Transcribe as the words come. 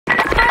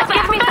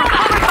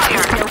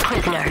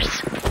prisoners.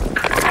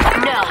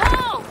 No.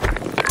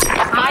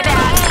 My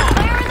bad.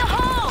 Fire in the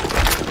hole!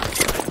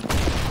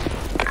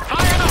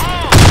 Fire in the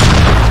hole!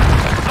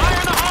 Fire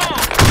in the hole!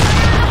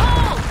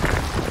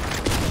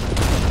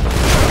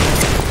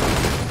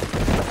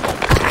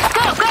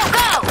 Go, go,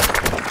 go!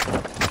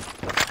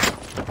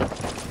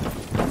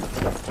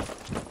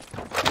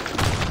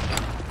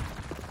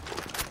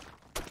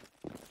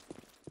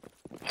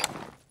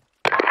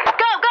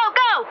 Go, go,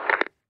 go!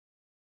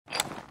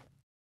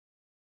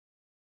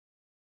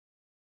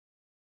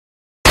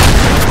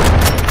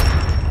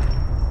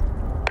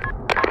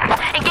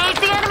 Engage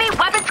the enemy,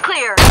 weapons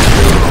clear.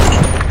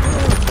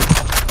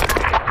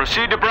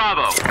 Proceed to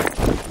Bravo.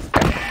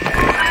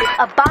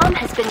 A bomb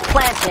has been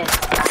planted.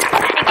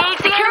 Engage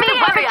the enemy,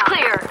 weapons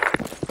clear.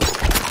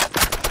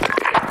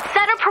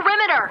 Center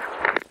perimeter.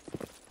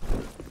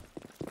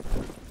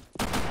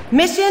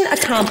 Mission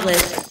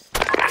accomplished.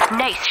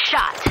 Nice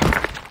shot.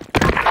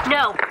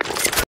 No.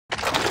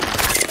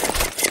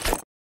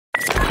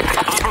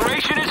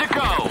 Operation is a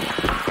go.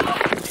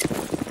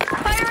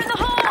 Fire in the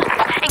hole.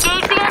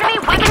 Engage the enemy,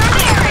 weapons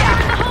clear.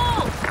 Fire in the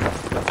hole.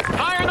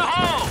 Fire in the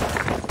hole!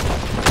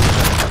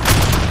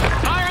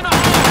 Fire in the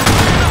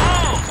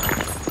hole!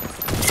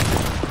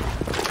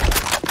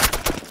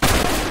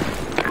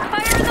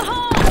 Fire in the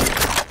hole.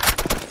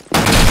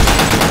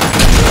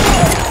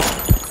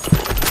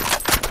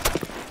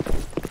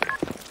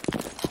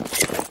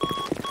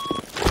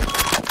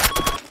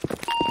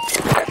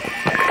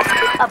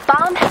 A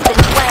bomb has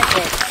been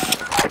planted.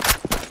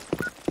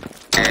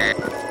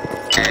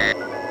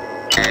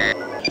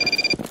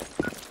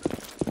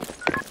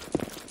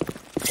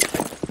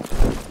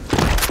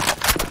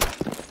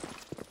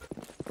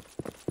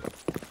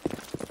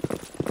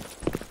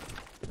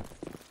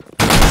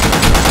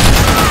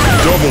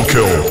 Double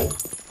kill.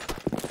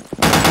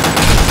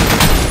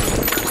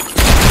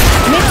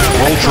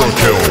 Ultra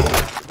kill.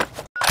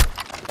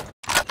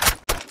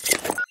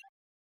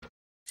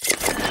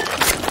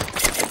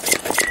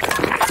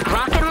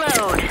 Rock and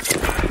load.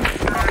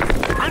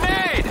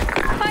 Grenade!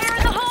 Fire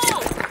in the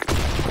hole.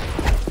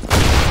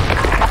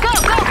 Go,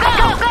 go, go,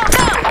 go, go,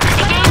 go.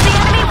 Engage the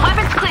enemy,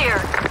 weapons clear.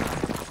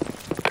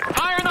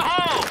 Fire in the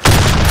hole!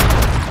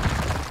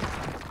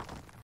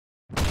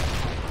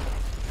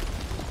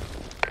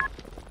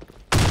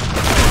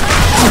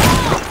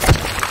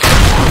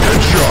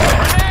 Headshot.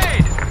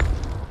 Grenade!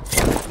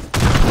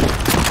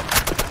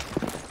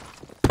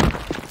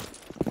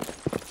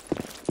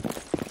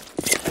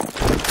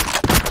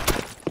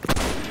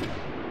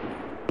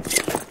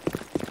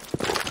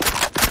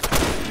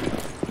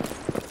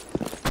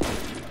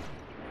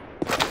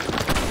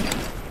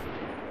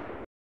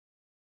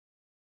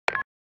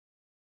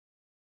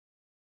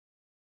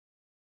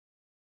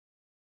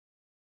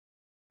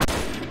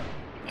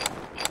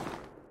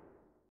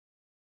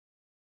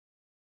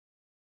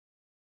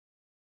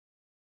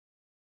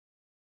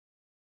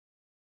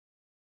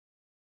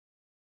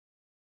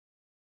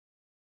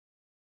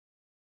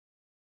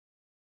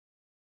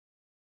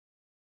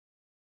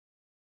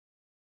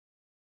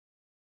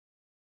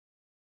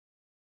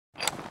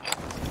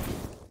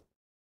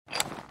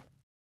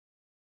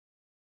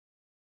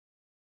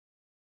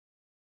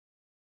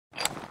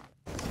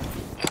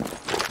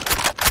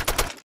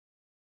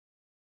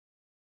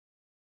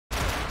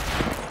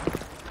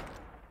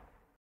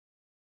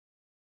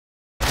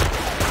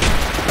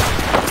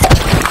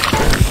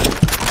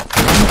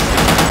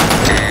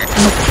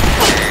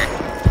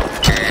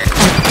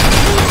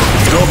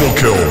 Double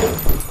kill.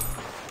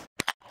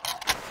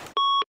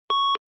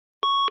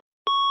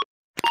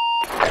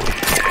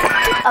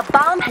 A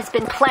bomb has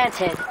been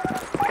planted.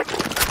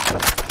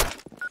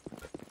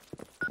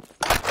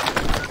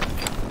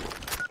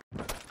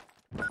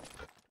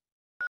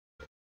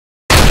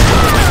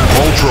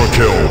 Ultra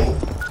kill.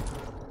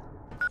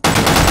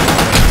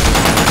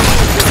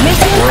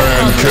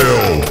 Grand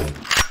kill.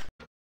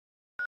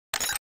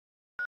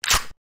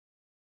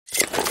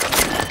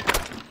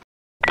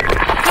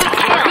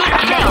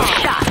 Nice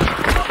shot.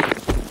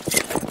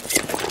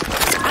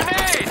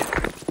 Grenade!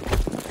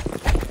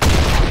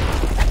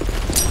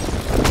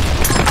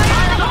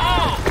 Fire in the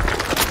hole!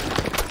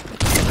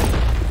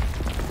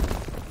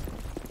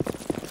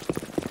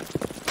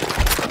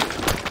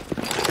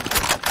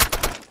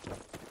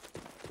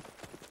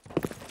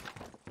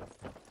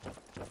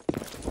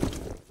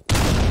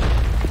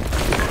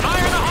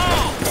 Fire in the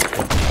hole!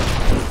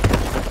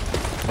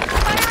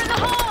 Fire in the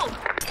hole.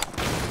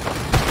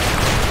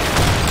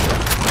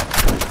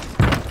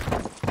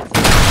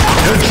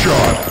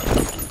 Headshot.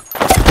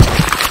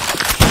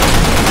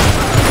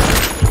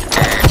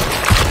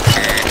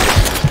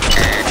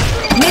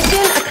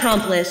 Mission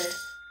accomplished.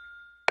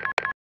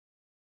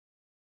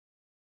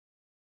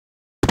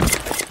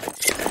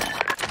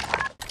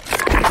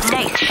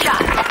 Nice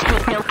shot.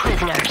 Take no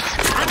prisoners.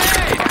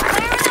 Grenade!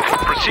 Fire in the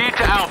hole. Proceed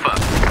to Alpha.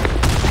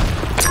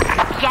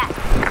 Yes.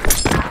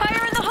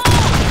 Fire in the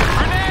hole.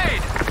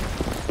 Grenade!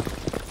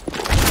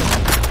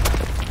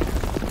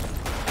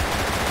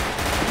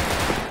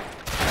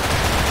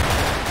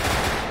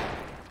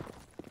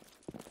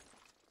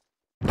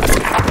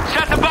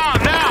 Set the bomb!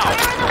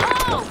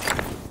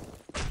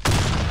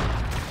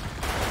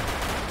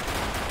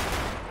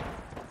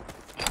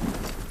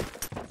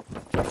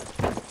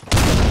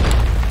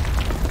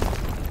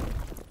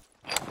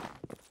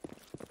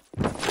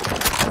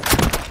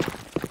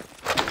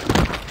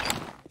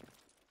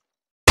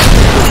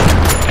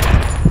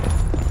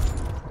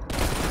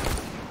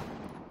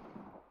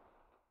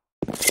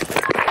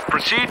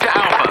 Proceed to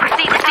Alpha.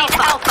 Proceed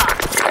to Alpha.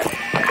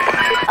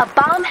 A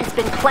bomb has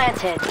been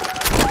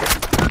planted.